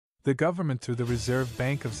The government through the Reserve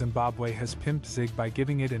Bank of Zimbabwe has pimped ZiG by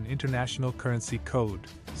giving it an international currency code,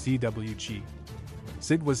 ZWG.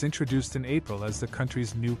 ZiG was introduced in April as the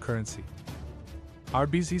country's new currency.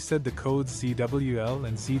 RBZ said the codes ZWL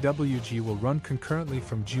and ZWG will run concurrently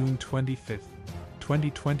from June 25,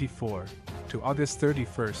 2024 to August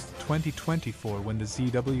 31, 2024 when the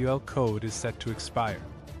ZWL code is set to expire.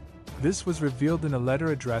 This was revealed in a letter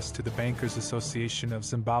addressed to the Bankers Association of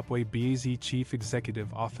Zimbabwe BAZ Chief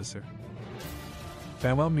Executive Officer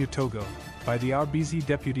Fanuel Mutogo, by the RBZ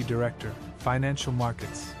Deputy Director, Financial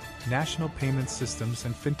Markets, National Payment Systems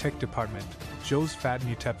and Fintech Department, Josephat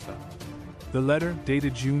Mutepfa. The letter,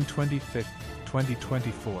 dated June 25,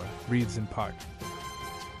 2024, reads in part: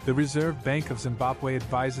 The Reserve Bank of Zimbabwe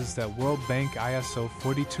advises that World Bank ISO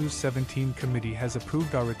 4217 Committee has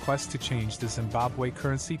approved our request to change the Zimbabwe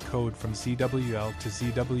currency code from ZWL to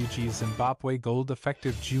ZWG Zimbabwe Gold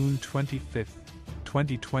effective June 25,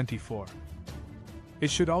 2024. It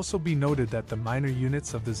should also be noted that the minor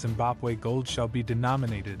units of the Zimbabwe Gold shall be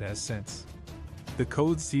denominated as cents. The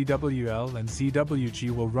codes ZWL and ZWG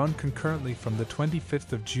will run concurrently from the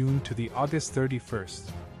 25th of June to the August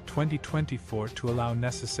 31st, 2024 to allow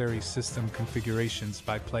necessary system configurations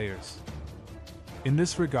by players. In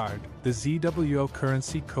this regard, the ZWO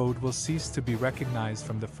currency code will cease to be recognized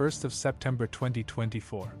from the 1st of September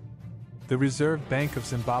 2024. The Reserve Bank of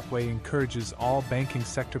Zimbabwe encourages all banking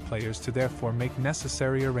sector players to therefore make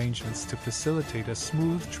necessary arrangements to facilitate a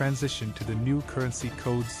smooth transition to the new currency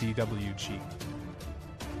code ZWG.